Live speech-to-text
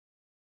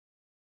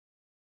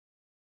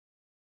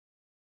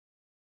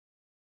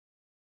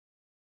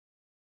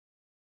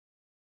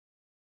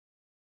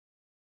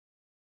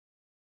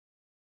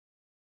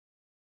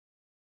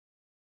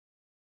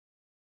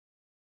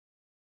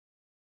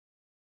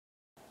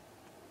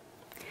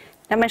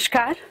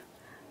नमस्कार।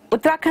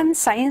 Uttarakhand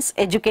science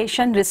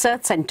education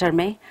research centre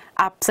में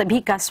आप सभी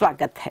का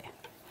स्वागत है।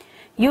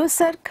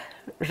 यूसर्क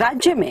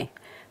राज्य में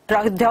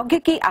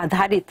प्रौद्योगिकी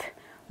आधारित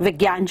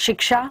विज्ञान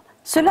शिक्षा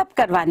सुलभ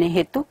करवाने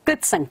हेतु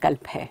कृत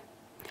संकल्प है।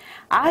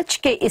 आज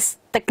के इस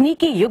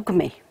तकनीकी युग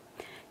में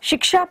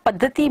शिक्षा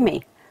पद्धति में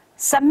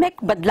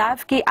सम्यक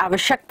बदलाव की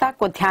आवश्यकता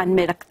को ध्यान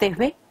में रखते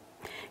हुए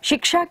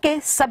शिक्षा के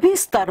सभी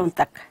स्तरों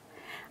तक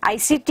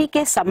आईसीटी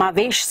के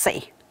समावेश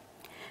से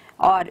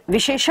और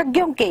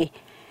विशेषज्ञों के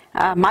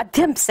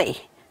माध्यम से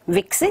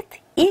विकसित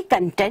ई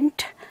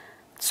कंटेंट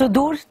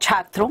सुदूर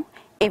छात्रों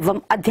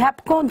एवं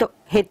अध्यापकों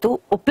हेतु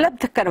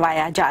उपलब्ध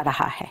करवाया जा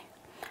रहा है।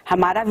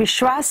 हमारा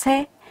विश्वास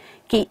है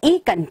कि ई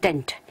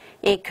कंटेंट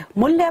एक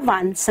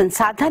मूल्यवान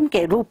संसाधन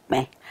के रूप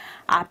में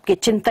आपके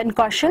चिंतन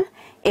कौशल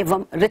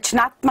एवं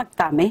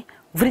रचनात्मकता में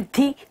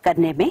वृद्धि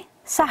करने में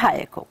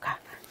सहायक होगा।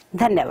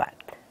 धन्यवाद।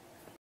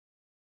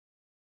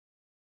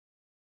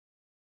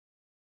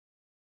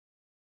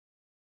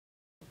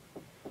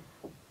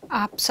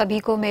 आप सभी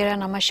को मेरा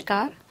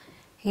नमस्कार।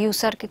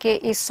 यूसर्क के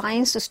इस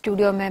साइंस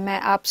स्टूडियो में मैं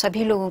आप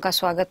सभी लोगों का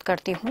स्वागत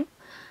करती हूं।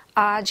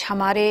 आज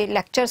हमारे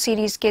लेक्चर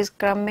सीरीज के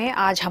क्रम में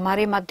आज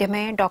हमारे मध्य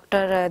में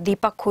डॉक्टर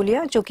दीपक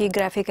खोलिया, जो कि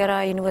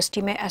ग्राफिकरा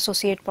यूनिवर्सिटी में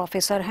एसोसिएट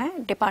प्रोफेसर हैं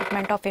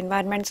डिपार्टमेंट ऑफ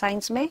एनवायरनमेंट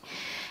साइंस में।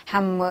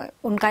 हम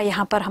उनका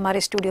यहाँ पर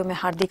हमारे स्टूडियो में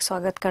हार्दिक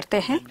स्वागत करते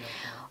हैं।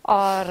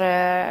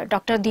 और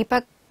डॉक्टर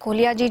दीपक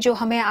खोलिया जी जो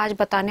हमें आज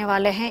बताने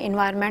वाले हैं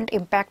इन्वायरमेंट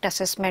इम्पैक्ट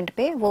असेसमेंट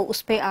पे, वो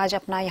उस पे आज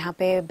अपना यहाँ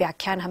पे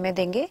व्याख्यान हमें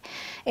देंगे।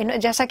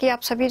 जैसा कि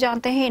आप सभी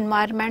जानते हैं,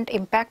 इन्वायरमेंट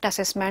इम्पैक्ट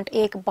असेसमेंट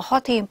एक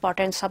बहुत ही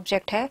इम्पॉर्टेंट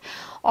सब्जेक्ट है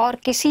और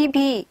किसी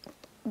भी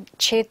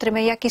क्षेत्र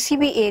में या किसी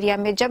भी एरिया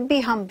में जब भी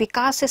हम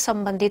विकास से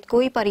संबंधित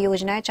कोई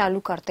परियोजनाएं चालू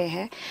करते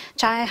हैं,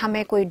 चाहे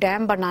हमें कोई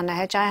डैम बनाना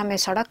है, चाहे हमें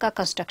सड़क का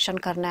कंस्ट्रक्शन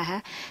करना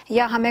है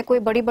या हमें कोई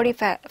बड़ी बड़ी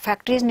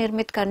फैक्ट्रीज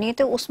निर्मित करनी है,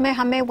 तो उसमें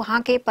हमें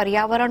वहाँ के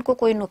पर्यावरण को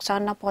कोई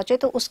नुकसान ना पहुँचे,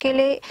 तो उसके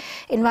लिए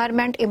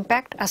इन्वायरमेंट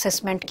इम्पैक्ट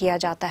असेसमेंट किया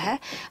जाता है।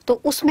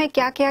 तो उसमें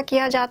क्या क्या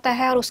किया जाता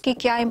है और उसकी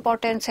क्या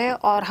इम्पोर्टेंस है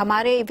और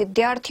हमारे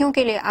विद्यार्थियों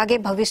के लिए आगे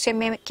भविष्य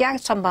में क्या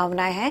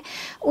संभावनाएं हैं,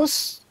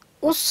 उस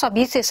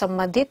सभी से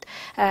संबंधित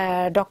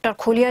डॉक्टर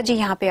खोलिया जी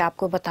यहाँ पे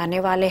आपको बताने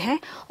वाले हैं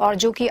और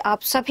जो कि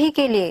आप सभी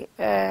के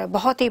लिए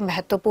बहुत ही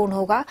महत्वपूर्ण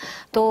होगा।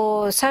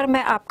 तो सर,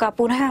 मैं आपका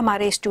पुनः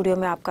हमारे स्टूडियो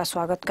में आपका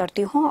स्वागत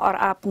करती हूँ और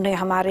आपने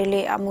हमारे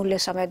लिए अमूल्य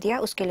समय दिया,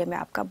 उसके लिए मैं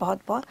आपका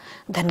बहुत बहुत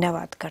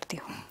धन्यवाद करती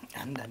हूँ।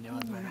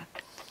 धन्यवाद मैडम।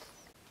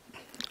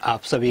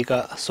 आप सभी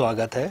का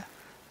स्वागत है।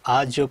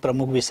 आज जो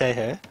प्रमुख विषय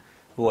है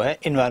वो है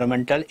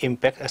इन्वायरमेंटल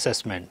इम्पैक्ट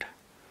असेसमेंट।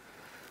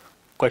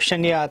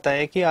 क्वेश्चन ये आता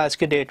है कि आज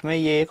के डेट में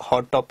ये एक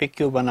हॉट टॉपिक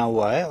क्यों बना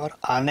हुआ है और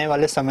आने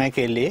वाले समय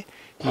के लिए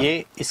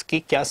ये इसकी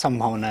क्या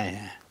संभावनाएं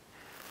हैं।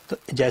 तो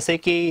जैसे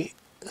कि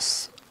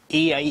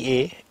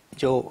EIA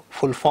जो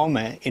फुल फॉर्म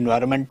है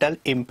इन्वायरमेंटल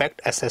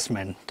इम्पैक्ट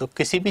असेसमेंट, तो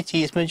किसी भी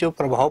चीज़ में जो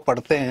प्रभाव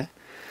पड़ते हैं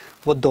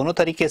वो दोनों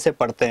तरीके से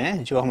पड़ते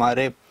हैं, जो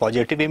हमारे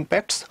पॉजिटिव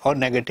इम्पैक्ट्स और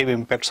नेगेटिव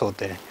इम्पैक्ट्स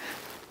होते हैं।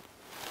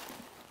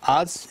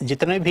 आज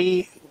जितने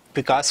भी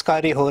विकास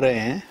कार्य हो रहे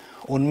हैं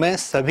उनमें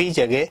सभी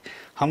जगह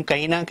हम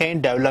कहीं ना कहीं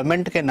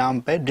डेवलपमेंट के नाम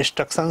पे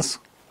डिस्ट्रक्शंस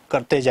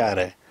करते जा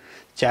रहे हैं।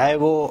 चाहे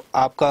वो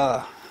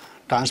आपका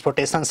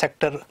ट्रांसपोर्टेशन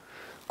सेक्टर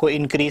को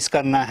इंक्रीज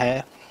करना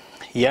है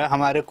या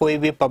हमारे कोई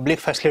भी पब्लिक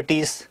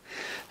फैसिलिटीज़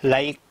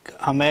लाइक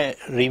हमें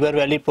रिवर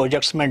वैली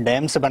प्रोजेक्ट्स में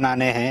डैम्स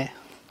बनाने हैं,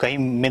 कहीं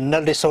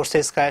मिनरल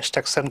रिसोर्सेज का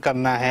एक्सट्रैक्शन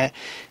करना है,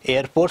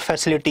 एयरपोर्ट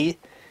फैसिलिटी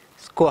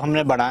को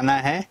हमने बढ़ाना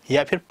है,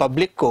 या फिर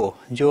पब्लिक को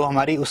जो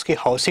हमारी उसकी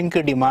हाउसिंग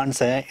की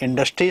डिमांड्स हैं,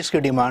 इंडस्ट्रीज़ की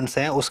डिमांड्स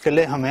हैं, उसके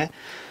लिए हमें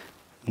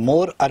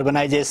मोर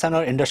अर्बनाइजेशन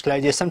और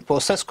इंडस्ट्रियलाइजेशन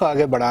प्रोसेस को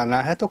आगे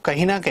बढ़ाना है। तो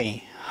कहीं ना कहीं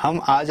हम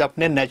आज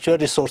अपने नेचुरल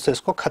रिसोर्सेज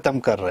को ख़त्म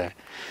कर रहे हैं।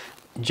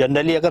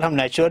 जनरली अगर हम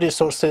नेचुरल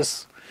रिसोर्सेज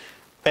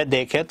पे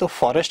देखें तो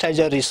forest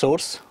as a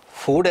resource,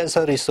 food as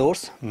a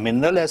resource,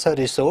 mineral as a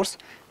resource,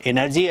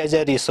 energy as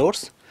a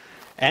resource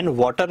and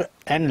water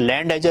and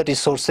land as a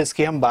resources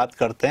की हम बात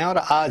करते हैं। और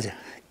आज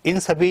इन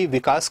सभी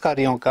विकास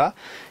कार्यों का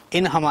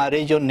इन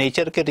हमारे जो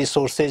नेचर के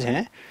रिसोर्सेज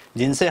हैं,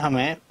 जिनसे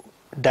हमें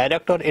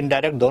डायरेक्ट और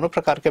इनडायरेक्ट दोनों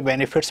प्रकार के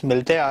बेनिफिट्स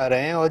मिलते आ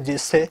रहे हैं और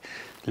जिससे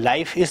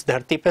लाइफ इस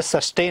धरती पे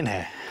सस्टेन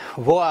है,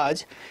 वो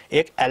आज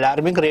एक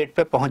अलार्मिंग रेट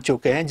पे पहुंच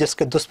चुके हैं,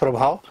 जिसके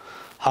दुष्प्रभाव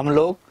हम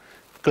लोग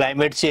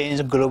climate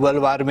change, global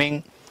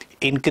warming,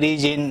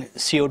 increase in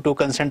CO2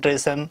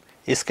 concentration,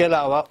 इसके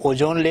अलावा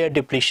ओजोन लेयर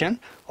डिप्लीशन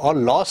और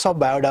लॉस ऑफ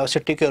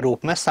बायोडाइवर्सिटी के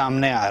रूप में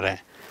सामने आ रहे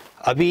हैं।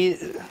 अभी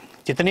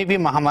जितनी भी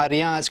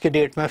महामारियां आज के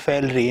डेट में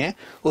फैल रही हैं,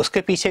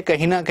 उसके पीछे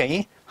कहीं ना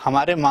कहीं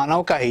हमारे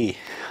मानव का ही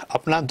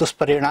अपना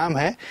दुष्परिणाम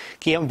है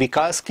कि हम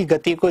विकास की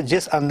गति को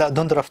जिस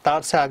अंधाधुंध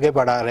रफ्तार से आगे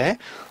बढ़ा रहे हैं,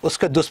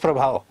 उसके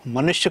दुष्प्रभाव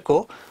मनुष्य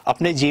को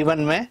अपने जीवन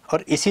में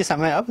और इसी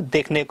समय अब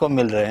देखने को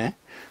मिल रहे हैं।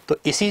 तो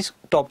इसी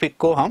टॉपिक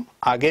को हम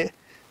आगे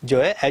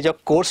जो है एज अ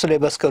कोर्स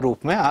सिलेबस के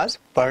रूप में आज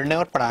पढ़ने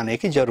और पढ़ाने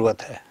की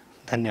ज़रूरत है।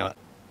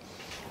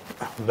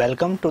 धन्यवाद।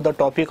 Welcome to the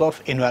topic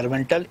of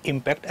environmental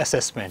impact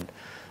assessment.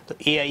 तो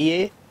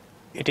EIA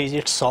it is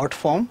its short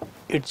form.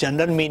 Its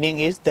general meaning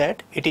is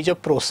that it is a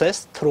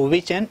process through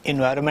which an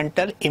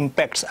environmental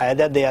impacts,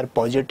 either they are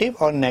positive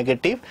or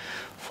negative,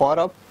 for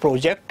a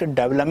project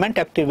development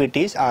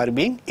activities are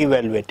being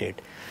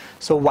evaluated.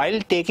 So while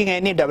taking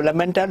any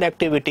developmental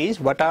activities,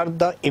 what are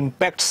the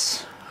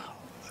impacts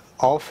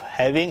of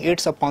having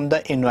it upon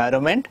the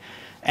environment,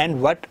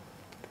 and what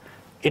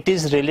it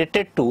is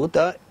related to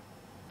the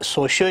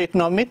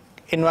socio-economic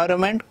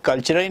environment,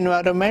 cultural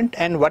environment,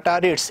 and what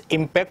are its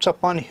impacts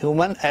upon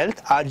human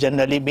health are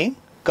generally being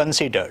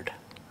considered.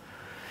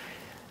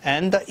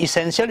 And the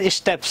essential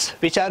steps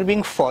which are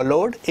being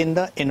followed in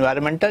the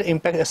environmental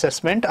impact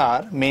assessment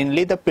are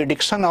mainly the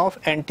prediction of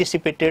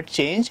anticipated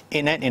change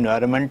in an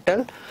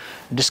environmental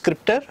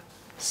descriptor.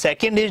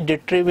 Second is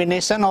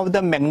determination of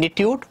the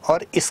magnitude or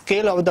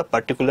scale of the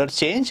particular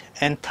change,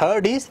 and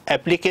third is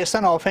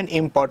application of an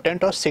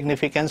important or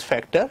significance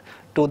factor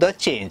to the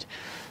change.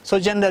 So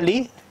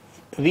generally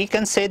we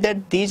can say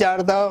that these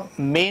are the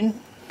main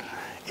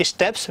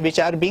steps which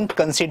are being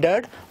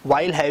considered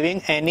while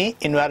having any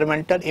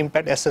environmental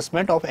impact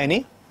assessment of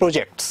any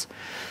projects.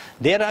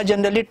 There are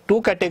generally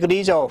two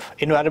categories of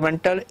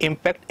environmental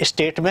impact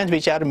statements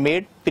which are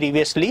made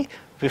previously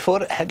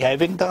before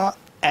having the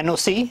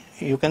NOC,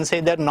 you can say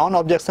that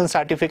non-objection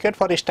certificate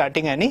for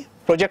starting any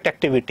project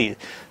activities.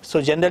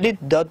 So generally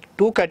the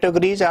two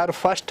categories are,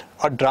 first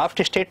a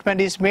draft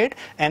statement is made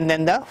and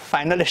then the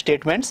final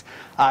statements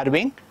are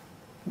being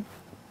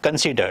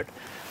considered.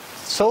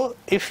 So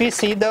if we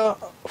see the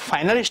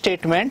final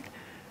statement,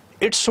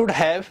 it should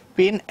have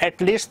been at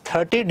least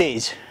 30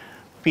 days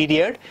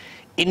period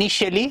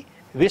initially,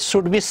 which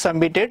should be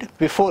submitted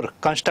before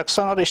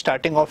construction or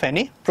starting of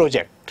any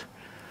project.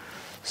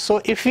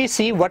 So if we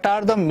see what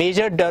are the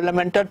major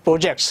developmental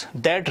projects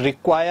that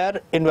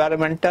require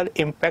environmental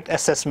impact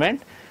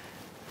assessment,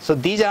 so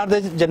these are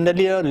the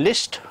generally a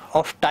list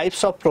of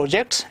types of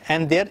projects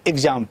and their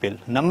example.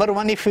 Number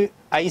one, if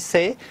I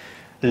say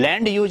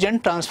land use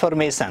and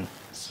transformation.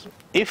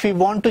 If we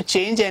want to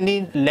change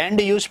any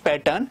land use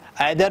pattern,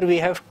 either we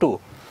have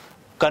to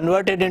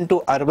convert it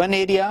into urban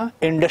area,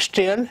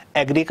 industrial,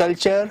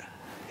 agriculture,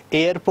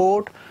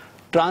 airport,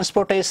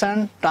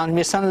 transportation,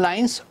 transmission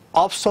lines,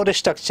 offshore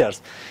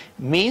structures.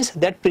 Means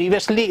that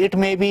previously it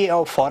may be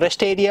a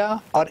forest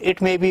area or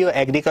it may be a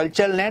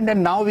agricultural land,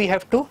 and now we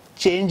have to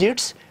change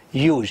its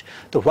use.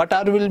 So what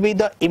will be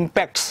the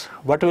impacts?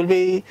 What will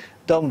be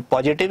the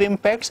positive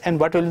impacts and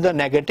what will be the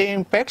negative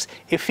impacts?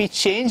 If we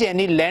change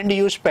any land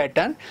use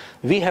pattern,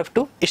 we have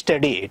to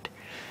study it.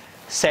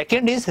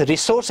 Second is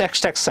resource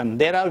extraction.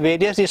 There are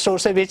various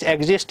resources which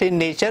exist in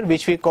nature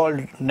which we call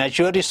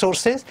natural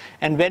resources,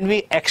 and when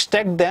we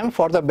extract them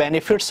for the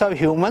benefits of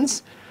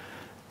humans,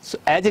 so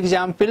as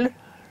example,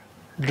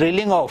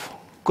 drilling of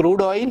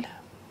crude oil,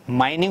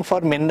 mining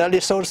for mineral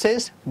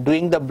resources,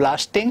 doing the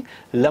blasting,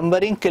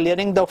 lumbering,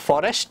 clearing the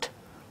forest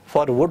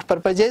for wood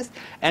purposes,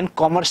 and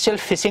commercial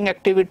fishing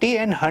activity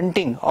and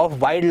hunting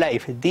of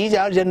wildlife. These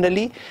are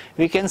generally,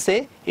 we can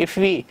say, if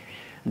we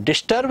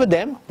disturb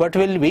them, what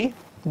will be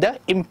the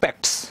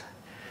impacts.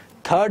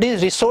 Third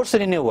is resource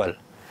renewal.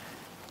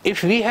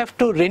 If we have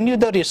to renew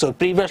the resource,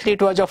 previously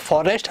it was a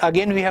forest,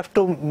 again we have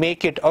to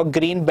make it a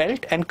green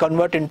belt and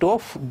convert into a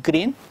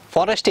green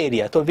forest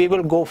area. So we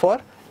will go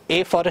for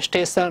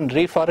afforestation,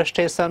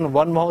 reforestation,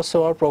 One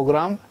Mahotsav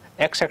program,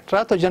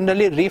 etc. So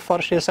generally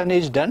reforestation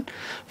is done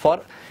for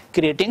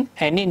creating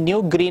any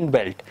new green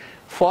belt.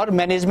 For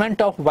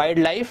management of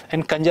wildlife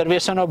and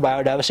conservation of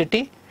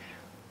biodiversity,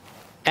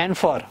 and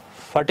for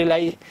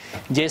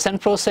fertilization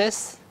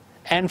process,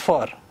 and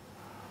for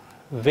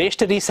waste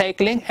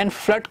recycling and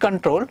flood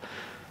control,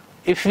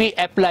 if we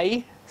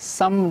apply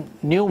some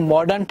new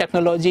modern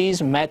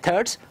technologies,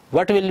 methods,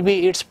 what will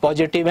be its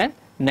positive and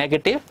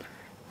negative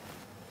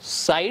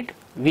side?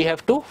 We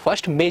have to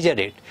first measure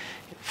it.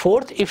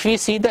 Fourth, if we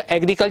see the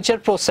agriculture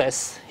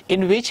process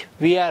in which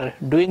we are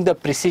doing the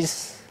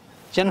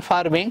precision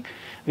farming,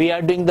 we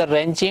are doing the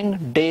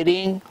ranching,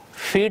 dairying,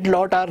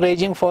 feedlot are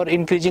raising for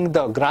increasing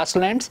the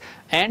grasslands,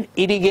 and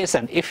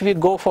irrigation. If we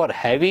go for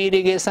heavy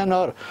irrigation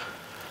or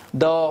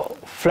the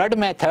flood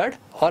method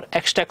or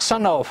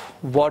extraction of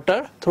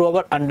water through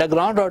our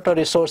underground water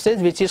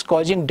resources, which is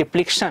causing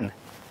depletion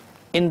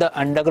in the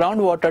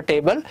underground water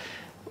table,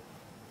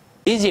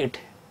 is it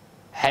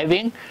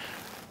having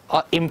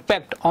an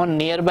impact on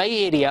nearby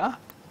area?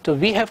 So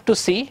we have to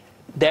see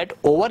that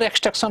over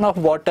extraction of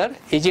water,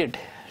 is it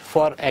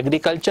for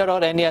agriculture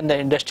or any other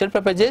industrial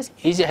purposes,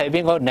 is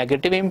having a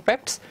negative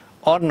impacts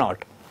or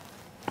not.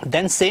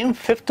 Then same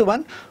fifth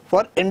one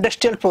for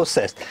industrial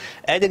process.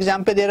 As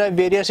example, there are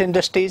various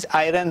industries,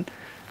 iron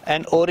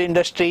and ore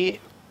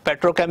industry,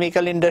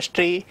 petrochemical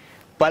industry,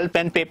 pulp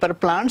and paper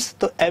plants.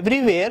 So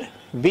everywhere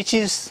which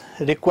is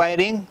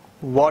requiring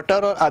water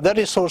or other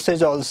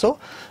resources also,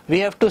 we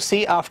have to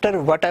see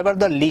after whatever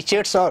the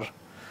leachates or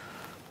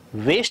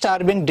waste are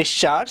being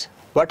discharged,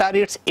 what are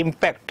its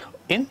impact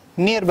in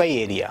nearby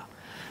area.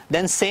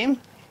 Then same,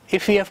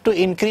 if we have to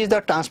increase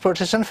the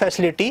transportation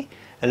facility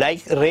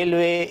like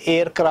railway,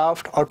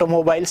 aircraft,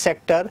 automobile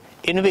sector,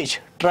 in which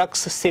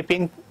trucks,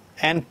 shipping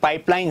and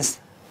pipelines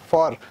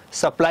for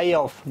supply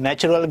of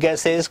natural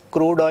gases,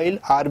 crude oil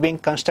are being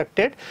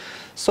constructed.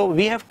 So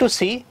we have to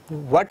see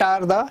what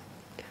are the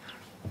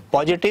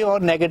positive or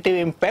negative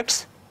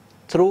impacts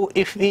through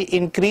if we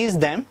increase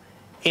them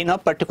in a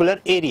particular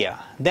area.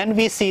 Then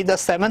we see the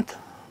seventh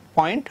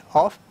point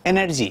of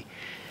energy,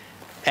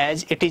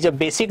 as it is a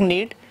basic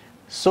need.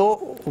 So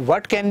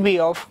what can be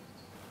of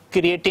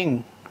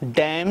creating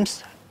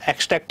dams,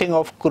 extracting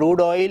of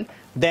crude oil,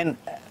 then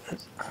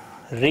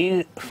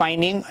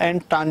refining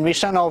and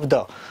transmission of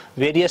the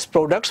various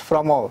products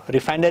from a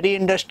refinery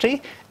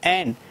industry,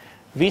 and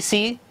we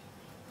see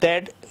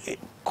that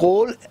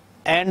coal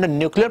and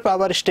nuclear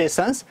power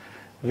stations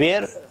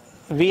where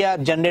we are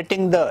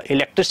generating the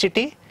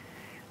electricity,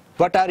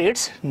 what are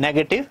its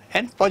negative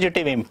and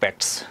positive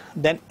impacts.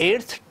 Then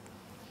eighth,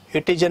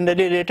 it is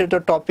generally related to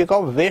the topic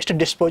of waste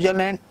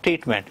disposal and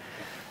treatment.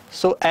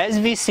 So as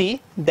we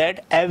see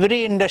that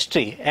every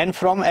industry and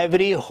from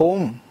every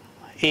home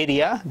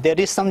area there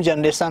is some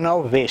generation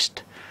of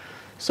waste.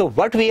 So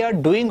what we are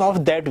doing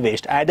of that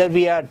waste, either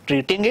we are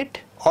treating it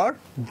or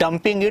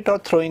dumping it or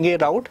throwing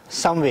it out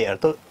somewhere.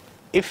 So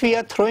if we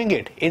are throwing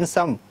it in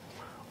some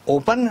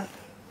open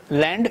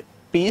land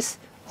piece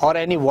or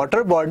any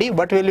water body,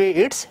 what will be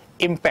its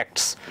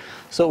impacts?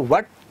 So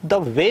what the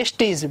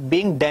waste is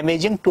being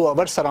damaging to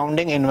our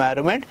surrounding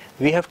environment,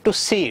 we have to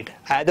see it.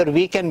 Either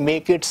we can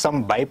make it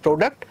some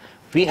byproduct,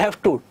 we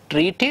have to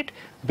treat it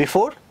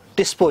before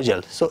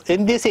disposal. So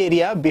in this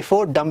area,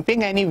 before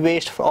dumping any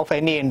waste of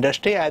any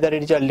industry, either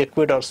it is a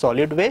liquid or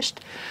solid waste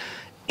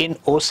in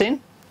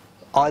ocean,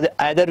 or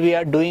either we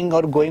are doing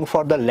or going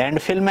for the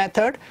landfill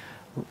method,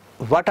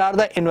 what are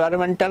the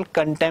environmental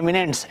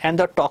contaminants and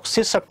the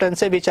toxic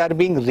substances which are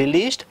being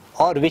released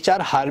or which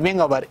are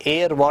harming our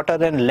air, water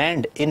and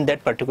land in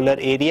that particular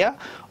area,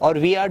 or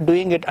we are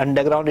doing it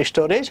underground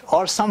storage,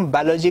 or some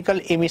biological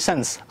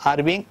emissions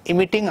are being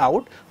emitting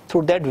out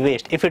through that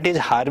waste. If it is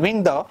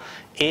harming the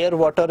air,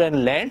 water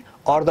and land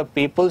or the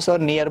peoples or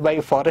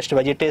nearby forest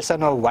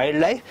vegetation or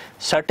wildlife,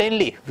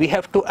 certainly we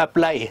have to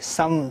apply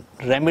some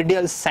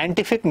remedial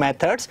scientific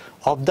methods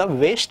of the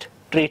waste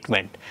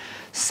treatment.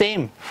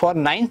 Same for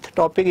ninth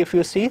topic, if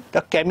you see,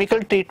 the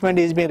chemical treatment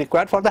is being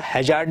required for the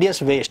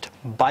hazardous waste,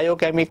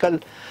 biochemical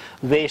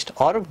waste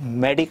or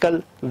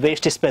medical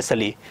waste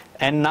especially.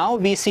 And now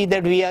we see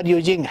that we are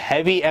using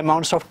heavy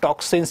amounts of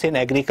toxins in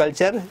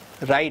agriculture,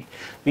 right?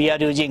 We are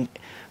using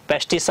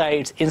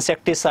pesticides,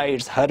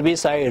 insecticides,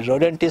 herbicides,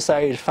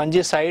 rodenticides,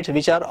 fungicides,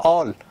 which are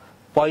all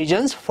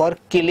poisons for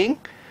killing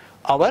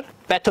our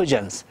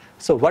pathogens.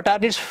 So what are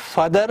its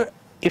further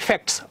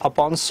effects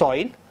upon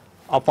soil,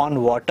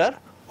 upon water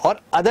or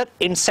other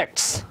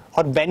insects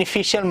or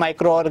beneficial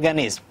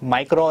microorganisms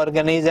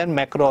and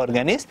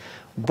macroorganisms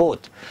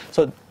both.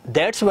 So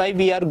that's why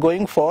we are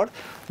going for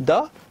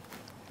the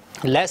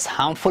less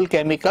harmful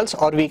chemicals,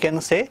 or we can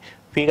say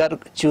we are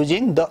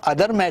choosing the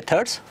other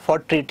methods for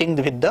treating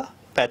with the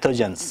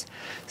pathogens.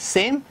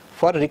 Same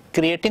for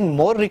creating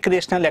more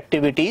recreational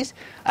activities,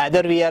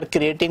 either we are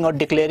creating or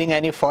declaring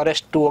any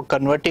forest to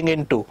converting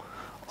into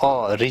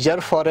a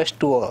reserve forest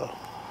to a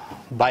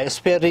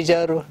biosphere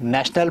reserve,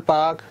 national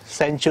park,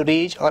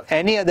 sanctuaries or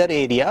any other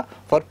area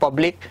for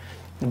public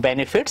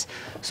benefits.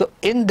 So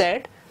in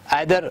that,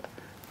 either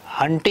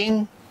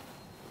hunting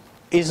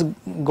is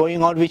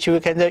going on, which we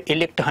can say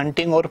elect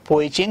hunting or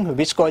poaching,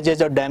 which causes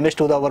the damage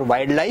to our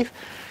wildlife.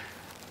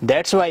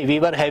 That's why we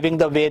were having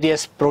the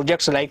various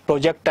projects like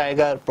Project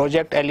Tiger,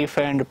 Project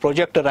Elephant,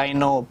 Project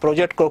Rhino,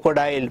 Project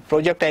Crocodile,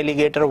 Project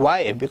Alligator.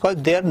 Why? Because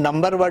their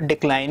number were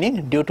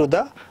declining due to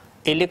the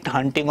elect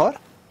hunting or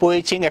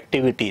poaching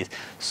activities.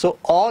 So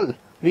all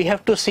we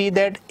have to see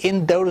that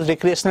in those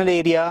recreational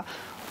area,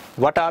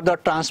 what are the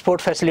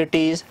transport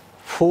facilities,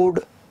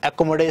 food,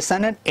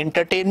 accommodation and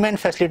entertainment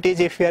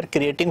facilities if we are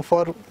creating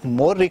for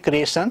more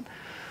recreation.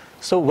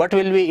 So what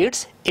will be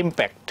its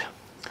impact?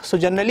 So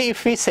generally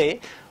if we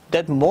say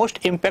that most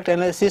impact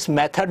analysis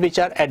method which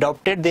are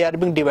adopted, they are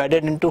being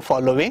divided into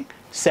following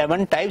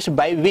 7 types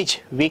by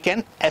which we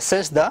can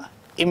assess the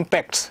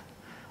impacts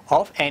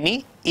of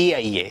any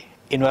EIA,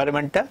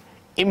 environmental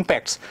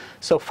impacts.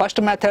 So first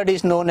method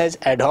is known as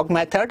ad hoc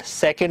method,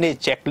 second is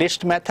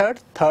checklist method,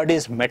 third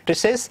is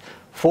matrices,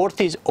 fourth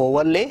is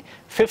overlay,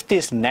 fifth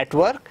is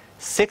network,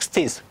 sixth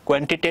is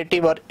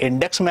quantitative or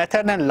index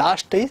method, and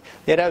last is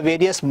there are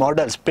various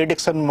models,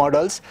 prediction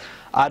models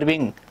are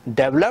being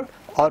developed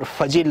or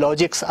fuzzy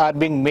logics are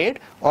being made,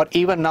 or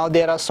even now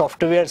there are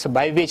softwares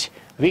by which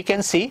we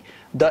can see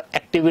the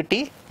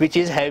activity which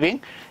is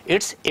having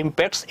its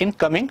impacts in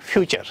coming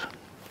future.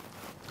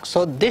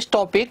 So this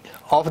topic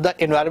of the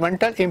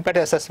environmental impact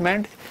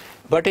assessment,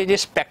 what is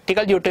its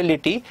practical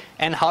utility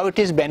and how it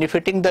is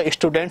benefiting the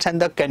students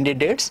and the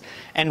candidates,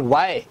 and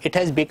why it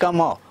has become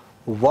a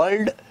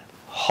world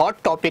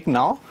hot topic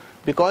now,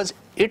 because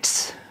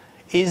it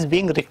is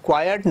being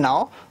required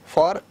now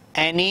for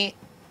any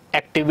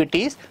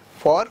activities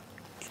for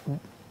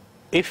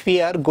if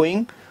we are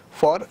going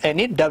for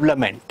any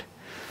development.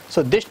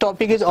 So this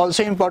topic is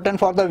also important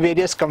for the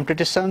various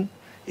competition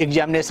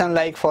examination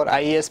like for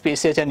IAS,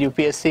 PCH and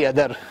UPSC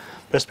other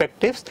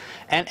perspectives.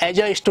 And as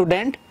a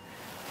student,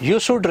 you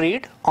should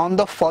read on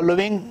the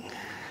following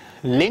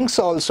links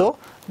also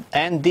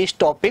and these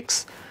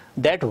topics,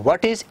 that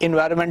what is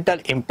environmental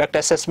impact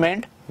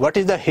assessment, what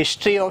is the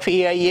history of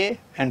EIA,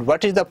 and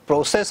what is the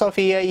process of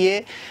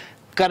EIA,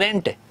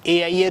 current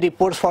EIA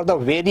reports for the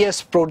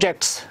various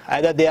projects,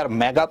 either they are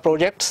mega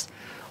projects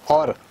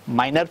or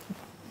minor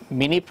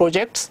mini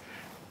projects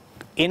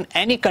in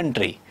any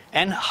country,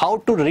 and how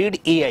to read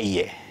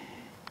EIA.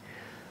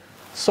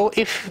 So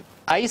if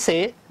I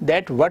say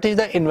that what is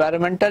the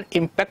environmental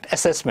impact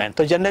assessment,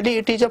 so generally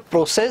it is a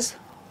process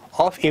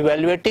of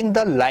evaluating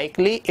the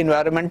likely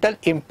environmental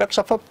impacts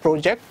of a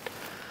project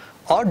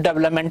or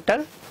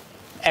developmental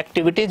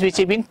activities which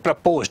is being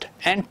proposed,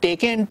 and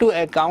taking into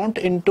account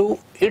into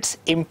its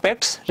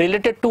impacts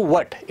related to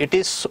what? It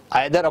is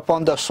either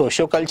upon the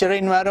socio-cultural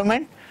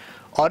environment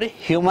or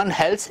human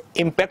health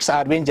impacts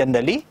are being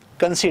generally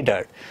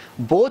considered.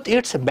 Both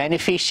its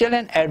beneficial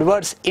and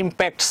adverse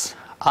impacts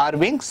are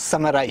being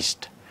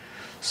summarized.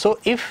 So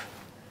if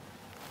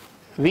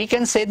we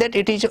can say that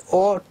it is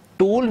a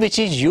tool which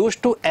is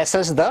used to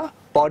assess the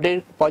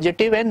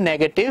positive and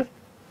negative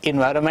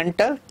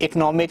environmental,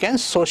 economic and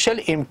social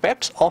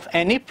impacts of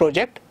any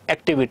project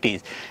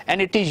activities,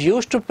 and it is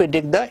used to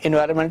predict the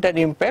environmental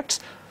impacts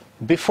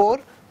before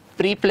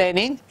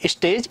pre-planning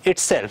stage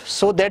itself,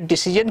 so that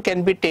decision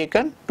can be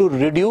taken to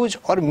reduce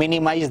or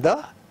minimize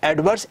the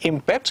adverse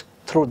impacts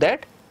through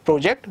that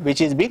project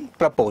which is being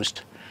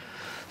proposed.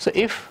 So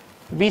if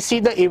we see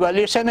the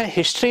evaluation and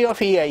history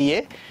of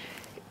EIA,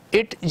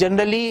 it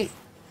generally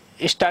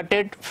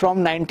started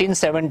from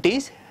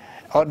 1970s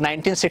or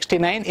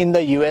 1969 in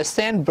the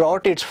USA and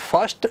brought its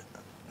first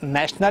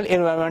National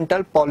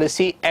Environmental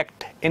Policy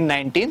Act in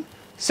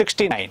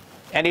 1969,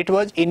 and it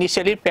was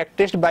initially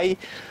practiced by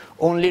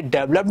only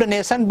developed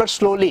nations, but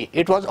slowly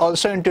it was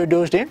also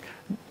introduced in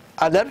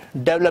other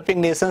developing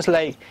nations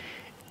like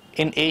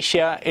in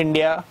Asia,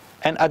 India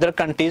and other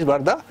countries were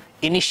the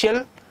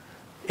initial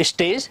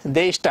stage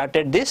they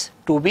started this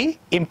to be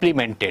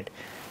implemented.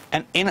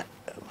 And in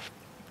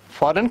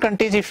foreign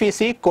countries, if we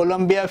see,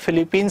 Colombia,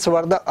 Philippines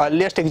were the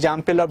earliest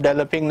example of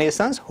developing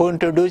nations who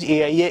introduced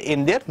EIA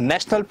in their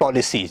national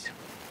policies.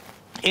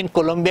 In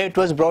Colombia it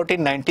was brought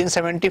in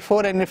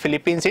 1974 and in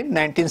Philippines in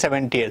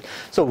 1978.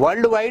 So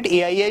worldwide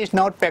EIA is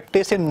now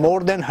practiced in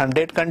more than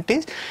 100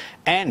 countries,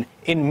 and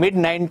in mid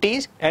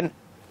 90s and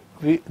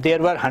there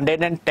were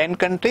 110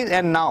 countries,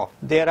 and now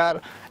there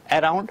are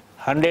around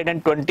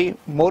 120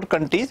 more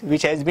countries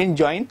which has been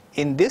joined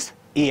in this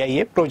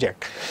EIA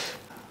project.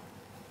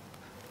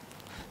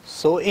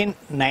 So in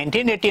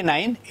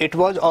 1989 it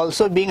was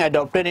also being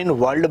adopted in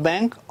World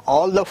Bank,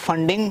 all the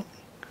funding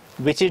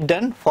which is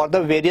done for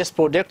the various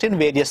projects in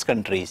various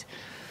countries.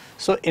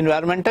 So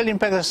environmental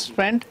impact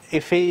assessment,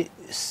 if we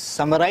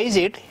summarize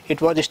it,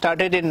 it was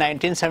started in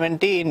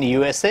 1970 in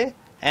USA,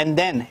 and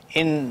then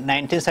in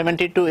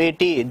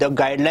 1970-80 the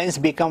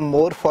guidelines become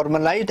more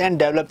formalized and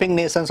developing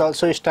nations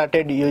also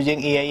started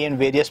using EIA in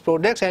various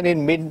projects, and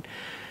in mid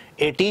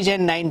 80s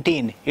and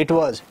 19 it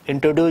was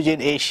introduced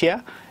in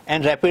Asia,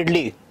 and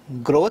rapidly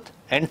growth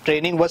and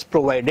training was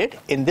provided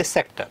in this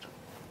sector.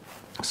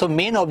 So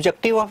main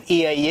objective of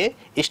EIA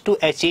is to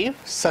achieve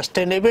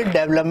sustainable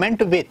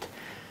development with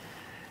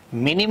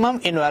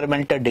minimum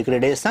environmental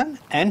degradation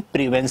and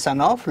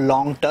prevention of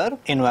long-term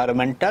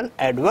environmental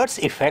adverse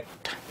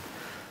effect.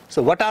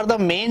 So what are the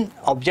main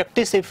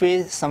objectives if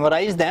we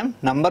summarize them?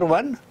 Number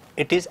one,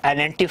 it is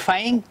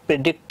identifying,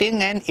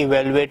 predicting and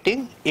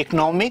evaluating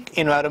economic,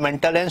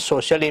 environmental and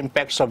social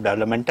impacts of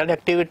developmental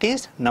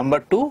activities. Number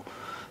two,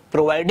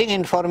 providing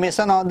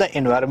information on the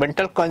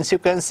environmental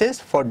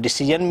consequences for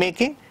decision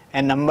making.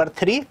 And number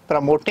three,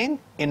 promoting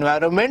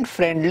environment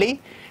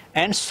friendly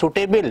and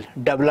suitable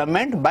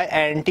development by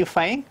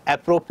identifying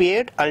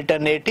appropriate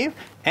alternative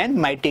and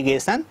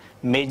mitigation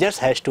measures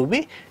has to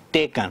be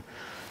taken.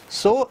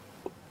 So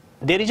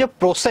there is a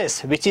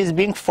process which is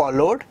being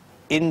followed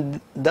in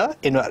the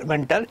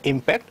environmental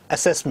impact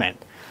assessment.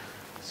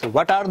 So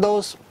what are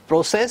those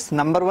process?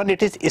 Number one,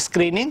 it is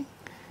screening.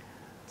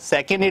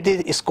 Second, it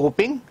is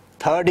scoping.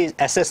 Third is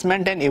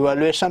assessment and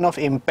evaluation of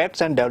impacts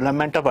and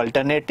development of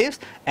alternatives,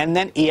 and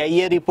then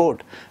EIA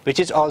report, which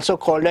is also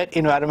called an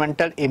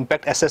environmental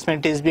impact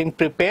assessment, is being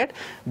prepared.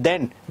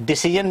 Then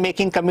decision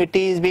making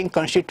committee is being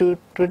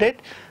constituted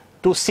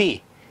to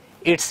see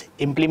its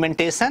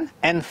implementation,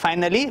 and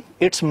finally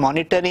its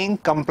monitoring,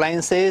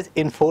 compliances,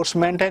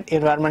 enforcement and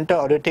environmental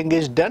auditing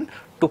is done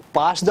to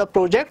pass the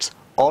projects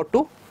or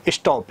to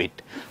stop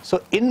it.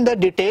 So in the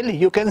detail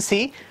you can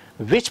see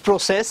which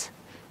process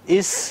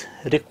is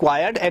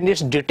required and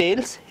its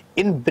details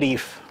in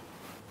brief.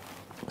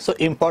 So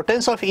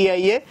importance of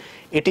EIA,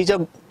 it is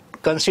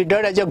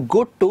considered as a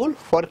good tool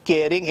for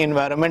caring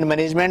environment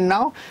management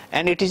now,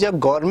 and it is a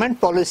government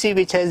policy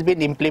which has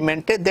been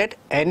implemented that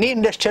any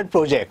industrial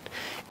project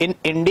in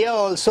India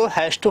also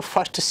has to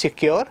first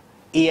secure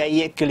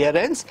EIA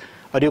clearance,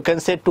 or you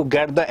can say to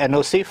get the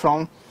NOC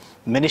from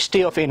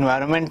Ministry of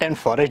Environment and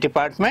Forest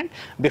Department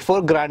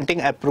before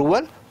granting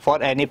approval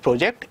for any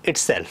project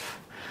itself.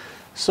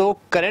 So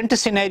current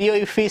scenario,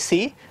 if we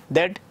see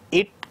that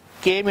it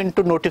came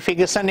into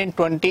notification in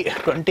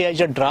 2020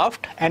 as a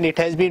draft, and it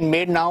has been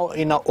made now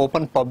in an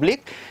open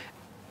public,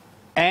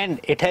 and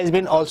it has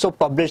been also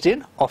published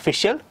in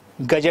official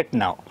gazette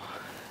now.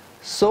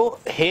 So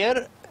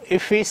here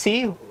if we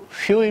see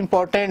few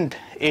important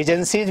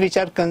agencies which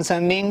are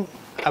concerning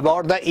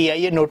about the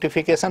EIA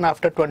notification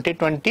after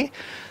 2020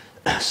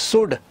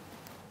 should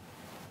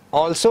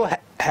also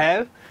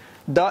have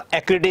the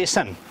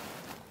accreditation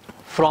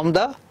from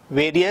the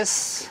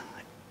various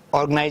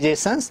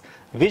organizations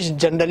which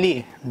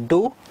generally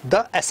do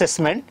the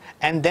assessment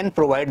and then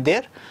provide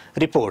their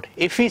report.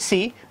 If we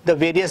see the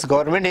various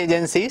government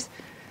agencies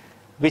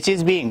which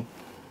is being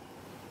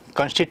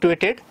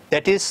constituted,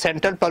 that is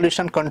Central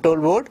Pollution Control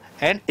Board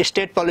and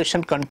State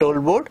Pollution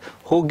Control Board,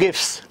 who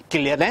gives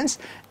clearance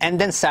and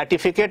then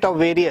certificate of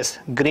various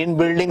green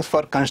buildings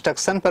for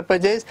construction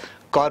purposes,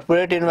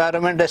 corporate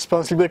environment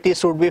responsibility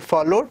should be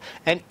followed,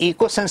 and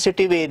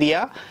eco-sensitive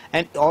area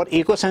and or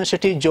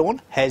eco-sensitive zone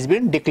has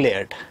been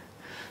declared.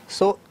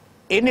 So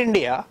in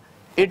India,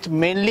 it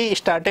mainly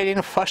started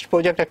in first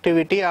project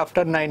activity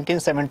after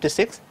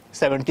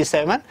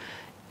 1976-77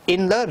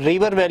 in the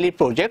river valley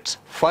projects,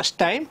 first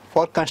time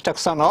for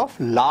construction of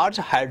large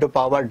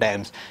hydropower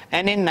dams.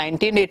 And in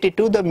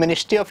 1982, the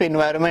Ministry of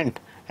Environment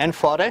and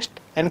Forest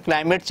and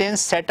Climate Change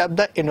set up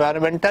the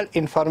Environmental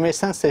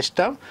Information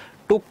System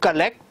to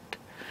collect,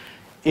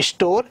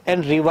 store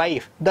and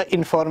revive the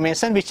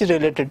information which is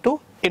related to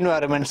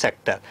environment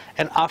sector.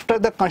 And after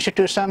the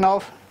constitution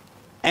of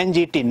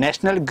NGT,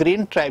 National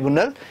Green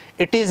Tribunal,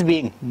 it is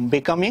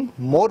becoming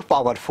more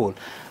powerful.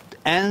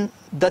 And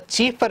the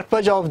chief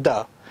purpose of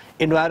the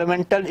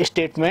environmental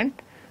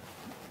statement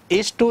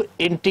is to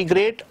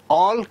integrate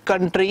all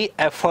country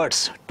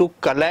efforts to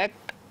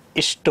collect,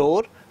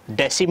 store,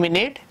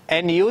 disseminate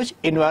and use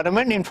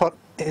environment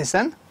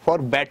information for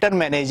better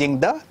managing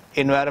the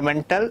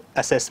environmental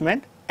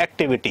assessment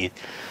activities.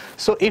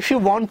 So if you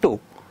want to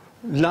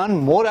learn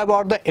more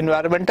about the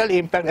environmental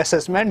impact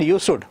assessment, you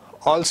should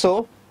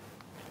also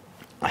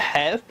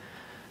have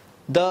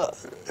the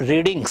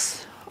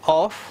readings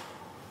of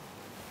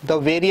the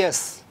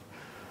various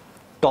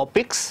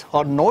topics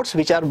or notes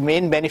which are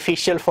main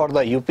beneficial for the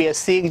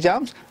UPSC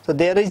exams. So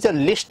there is a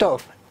list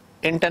of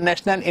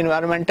international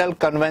environmental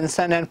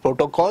convention and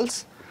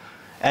protocols.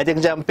 As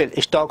example,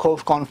 Stockholm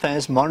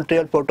Conference,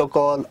 Montreal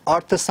Protocol,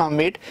 Earth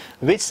Summit,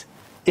 which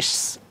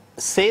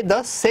say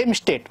the same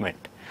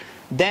statement.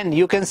 Then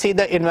you can see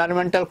the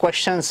environmental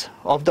questions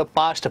of the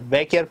past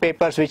back year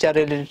papers which are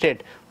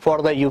related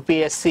for the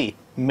UPSC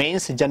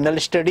mains general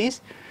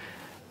studies.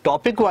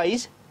 Topic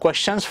wise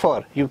questions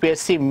for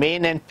UPSC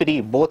main and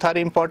pre both are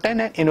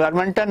important, and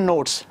environmental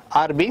notes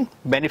are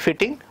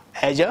benefiting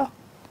as a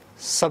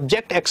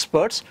subject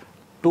experts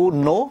to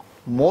know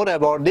more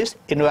about this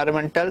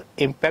environmental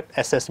impact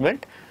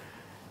assessment.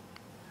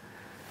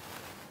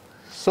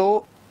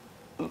 So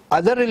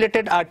other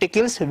related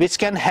articles which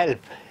can help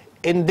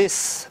in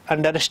this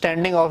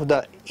understanding of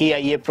the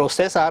EIA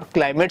process are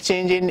climate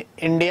change in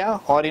India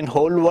or in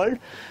whole world.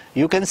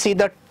 You can see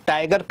the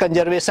tiger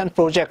conservation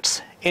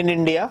projects in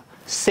India,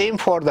 same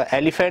for the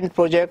elephant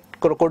project,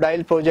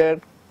 crocodile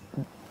project.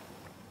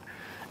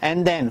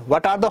 And then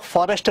what are the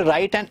forest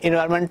right and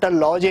environmental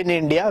laws in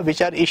India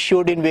which are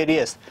issued in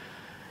various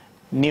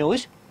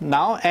news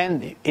now.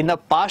 And in a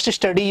past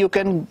study you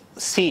can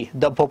see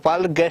the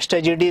Bhopal gas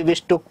tragedy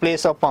which took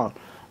place upon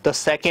the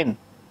 2nd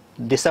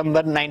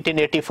December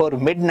 1984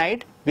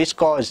 midnight, which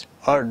caused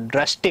a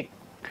drastic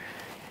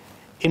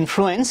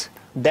influence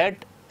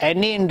that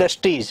any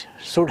industries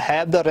should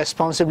have the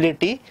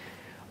responsibility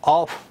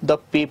of the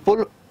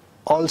people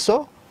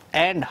also,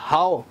 and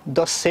how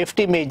the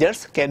safety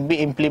measures can be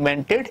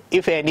implemented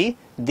if any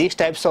these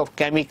types of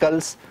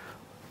chemicals,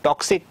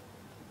 toxic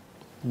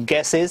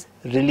gases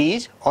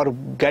release or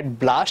get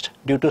blast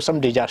due to some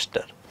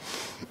disaster.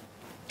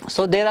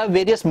 So there are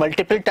various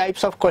multiple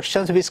types of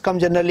questions which come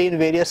generally in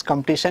various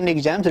competition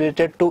exams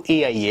related to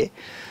EIA.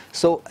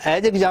 So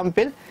as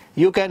example,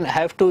 you can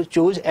have to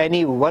choose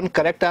any one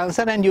correct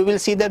answer, and you will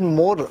see that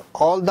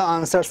all the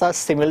answers are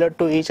similar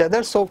to each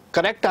other. So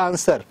correct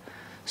answer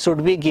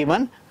should be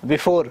given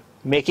before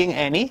making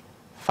any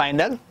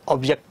final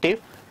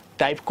objective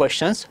type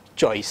questions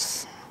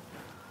choice.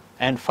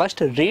 And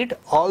first read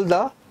all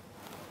the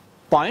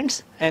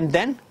points and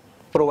then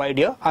provide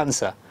your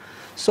answer.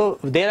 So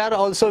there are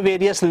also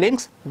various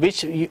links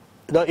which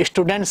the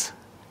students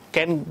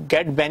can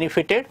get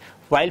benefited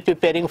while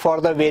preparing for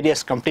the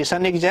various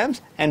competition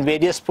exams and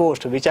various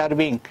posts which are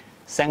being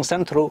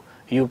sanctioned through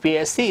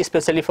UPSC,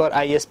 especially for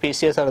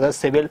ISPCS or the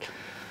civil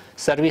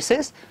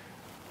services.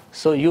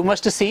 So you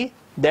must see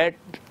that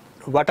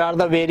what are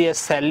the various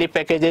salary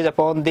packages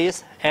upon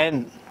this,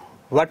 and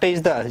what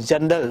is the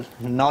general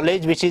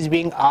knowledge which is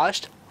being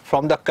asked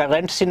from the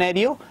current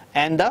scenario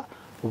and the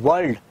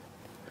world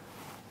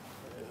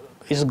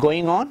is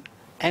going on.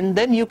 And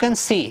then you can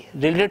see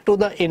related to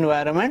the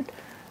environment,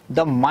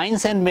 the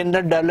Mines and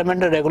Mineral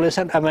Development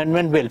Regulation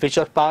Amendment Bill which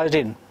was passed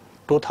in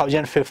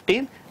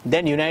 2015,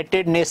 then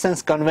United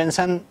Nations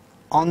Convention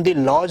on the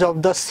laws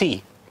of the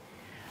sea,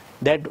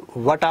 that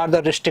what are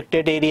the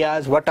restricted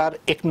areas, what are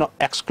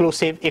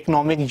exclusive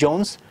economic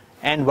zones,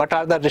 and what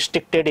are the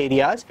restricted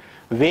areas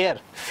where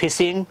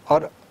fishing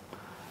or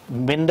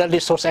mineral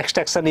resource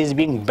extraction is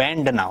being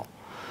banned now.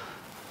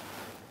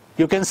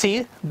 You can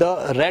see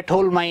the rat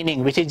hole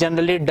mining, which is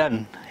generally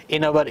done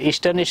in our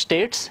eastern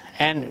states,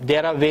 and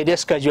there are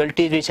various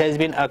casualties which has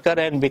been occur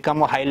and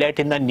become a highlight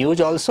in the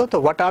news also. So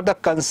what are the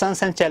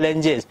concerns and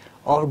challenges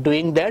of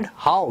doing that?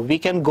 How we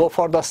can go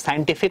for the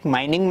scientific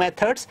mining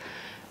methods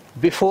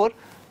before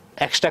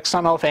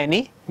extraction of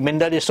any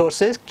mineral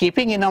resources,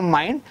 keeping in our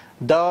mind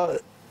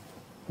the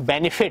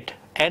benefit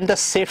and the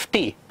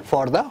safety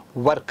for the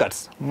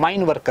workers,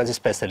 mine workers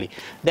especially.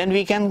 Then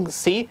we can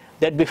see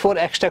that before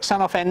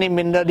extraction of any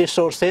mineral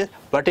resources,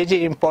 what is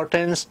the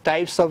importance,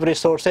 types of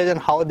resources, and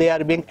how they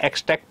are being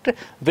extracted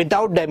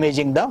without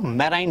damaging the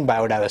marine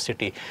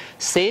biodiversity.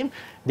 Same,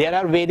 there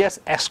are various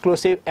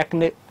exclusive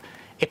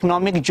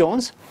economic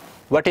zones.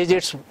 What is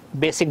its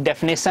basic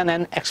definition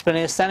and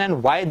explanation,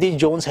 and why these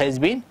zones has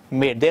been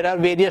made. There are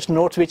various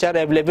notes which are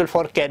available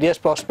for careers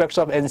prospects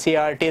of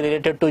NCERT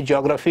related to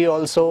geography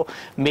also,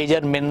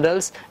 major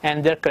minerals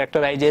and their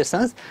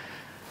characterizations,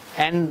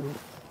 and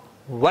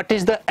what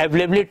is the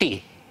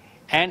availability,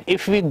 and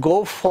if we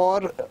go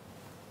for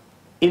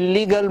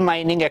illegal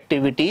mining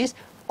activities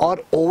or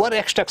over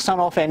extraction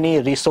of any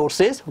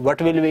resources,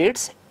 what will be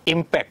its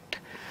impact.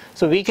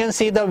 So we can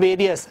see the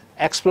various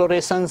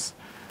explorations,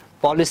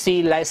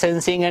 policy,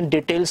 licensing, and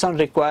details on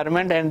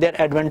requirement and their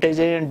advantages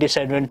and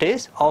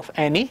disadvantages of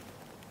any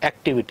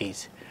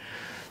activities.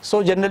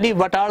 So generally,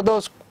 what are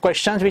those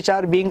questions which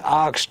are being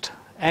asked?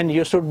 And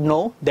you should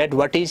know that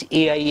what is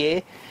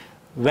EIA,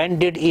 when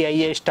did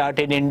EIA start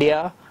in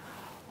India,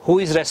 who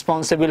is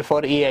responsible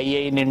for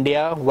EIA in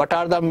India, what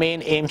are the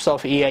main aims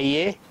of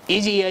EIA,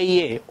 is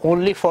EIA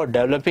only for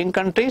developing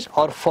countries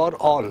or for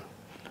all?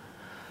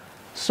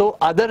 So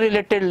other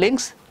related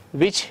links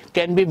which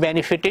can be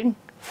benefiting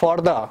for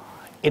the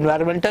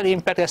environmental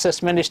impact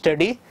assessment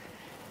study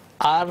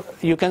are,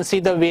 you can see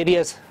the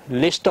various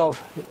list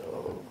of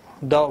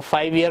the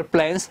 5-year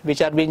plans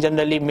which are being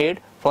generally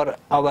made for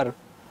our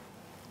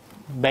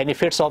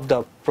benefits of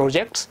the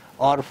projects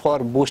or for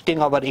boosting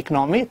our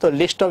economy. So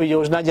list of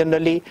Yojana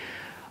generally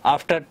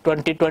after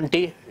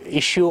 2020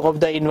 issue of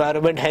the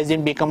environment has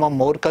become a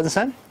more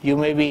concern. You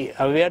may be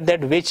aware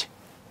that which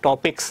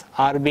topics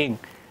are being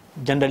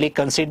generally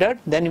considered.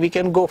 Then we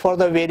can go for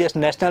the various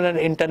national and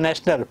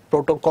international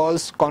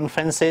protocols,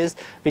 conferences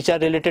which are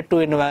related to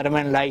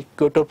environment, like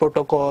Kyoto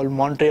Protocol,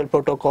 Montreal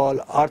Protocol,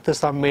 Earth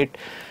Summit.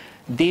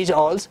 These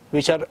all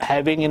which are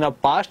having in a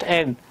past,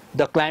 and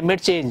the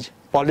climate change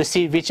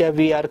policy which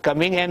we are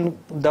coming, and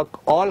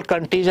all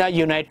countries are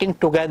uniting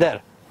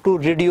together to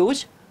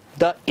reduce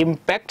the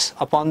impacts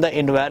upon the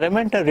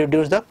environment and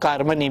reduce the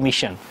carbon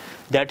emission.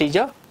 That is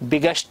a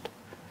biggest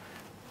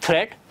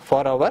threat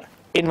for our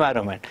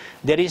environment.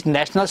 There is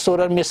national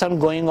solar mission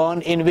going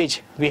on, in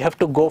which we have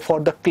to go for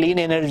the clean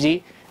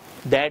energy,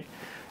 that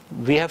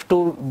we have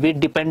to be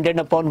dependent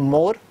upon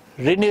more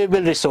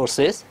renewable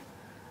resources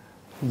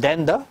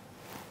than the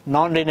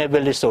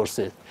non-renewable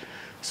resources.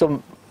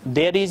 So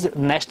there is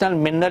national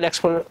mineral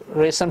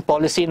exploration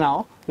policy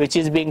now which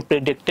is being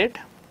predicted,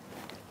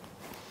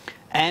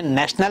 and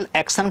national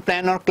action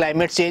plan on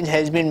climate change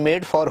has been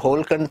made for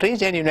whole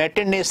countries, and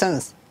United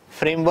Nations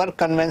Framework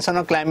Convention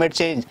on Climate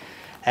Change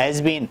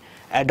has been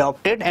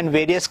adopted, and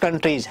various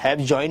countries have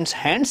joined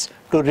hands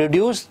to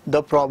reduce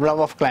the problem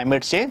of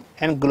climate change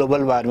and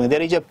global warming.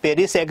 There is a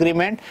Paris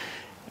Agreement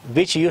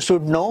which you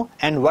should know,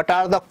 and what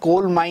are the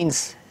coal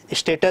mines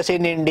status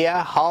in India,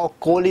 how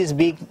coal is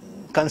being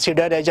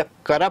considered as a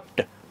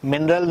corrupt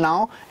mineral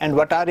now, and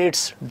what are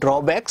its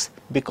drawbacks,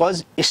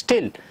 because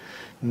still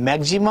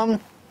maximum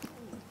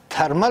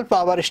thermal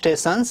power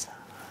stations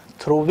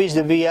through which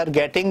we are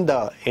getting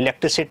the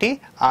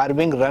electricity are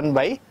being run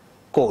by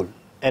coal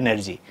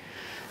energy.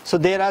 So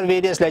there are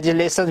various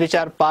legislations which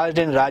are passed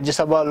in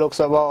Rajya Sabha, Lok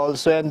Sabha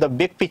also, and the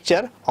big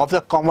picture of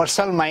the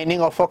commercial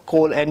mining of a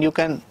coal, and you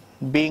can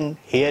be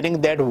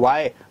hearing that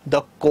why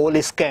the coal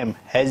scam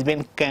has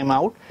been came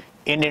out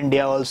in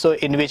India also,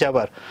 in which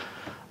our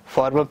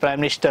former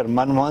Prime Minister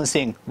Manmohan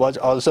Singh was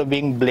also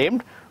being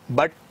blamed,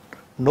 but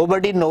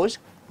nobody knows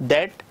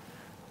that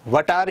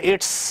what are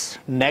its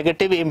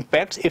negative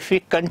impacts if we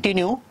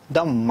continue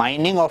the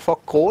mining of a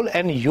coal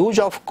and use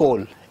of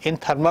coal in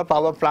thermal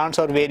power plants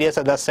or various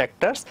other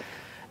sectors,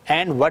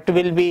 and what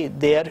will be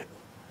their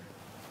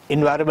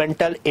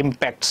environmental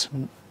impacts.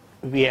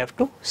 We have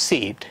to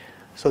see it.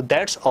 So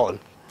that's all.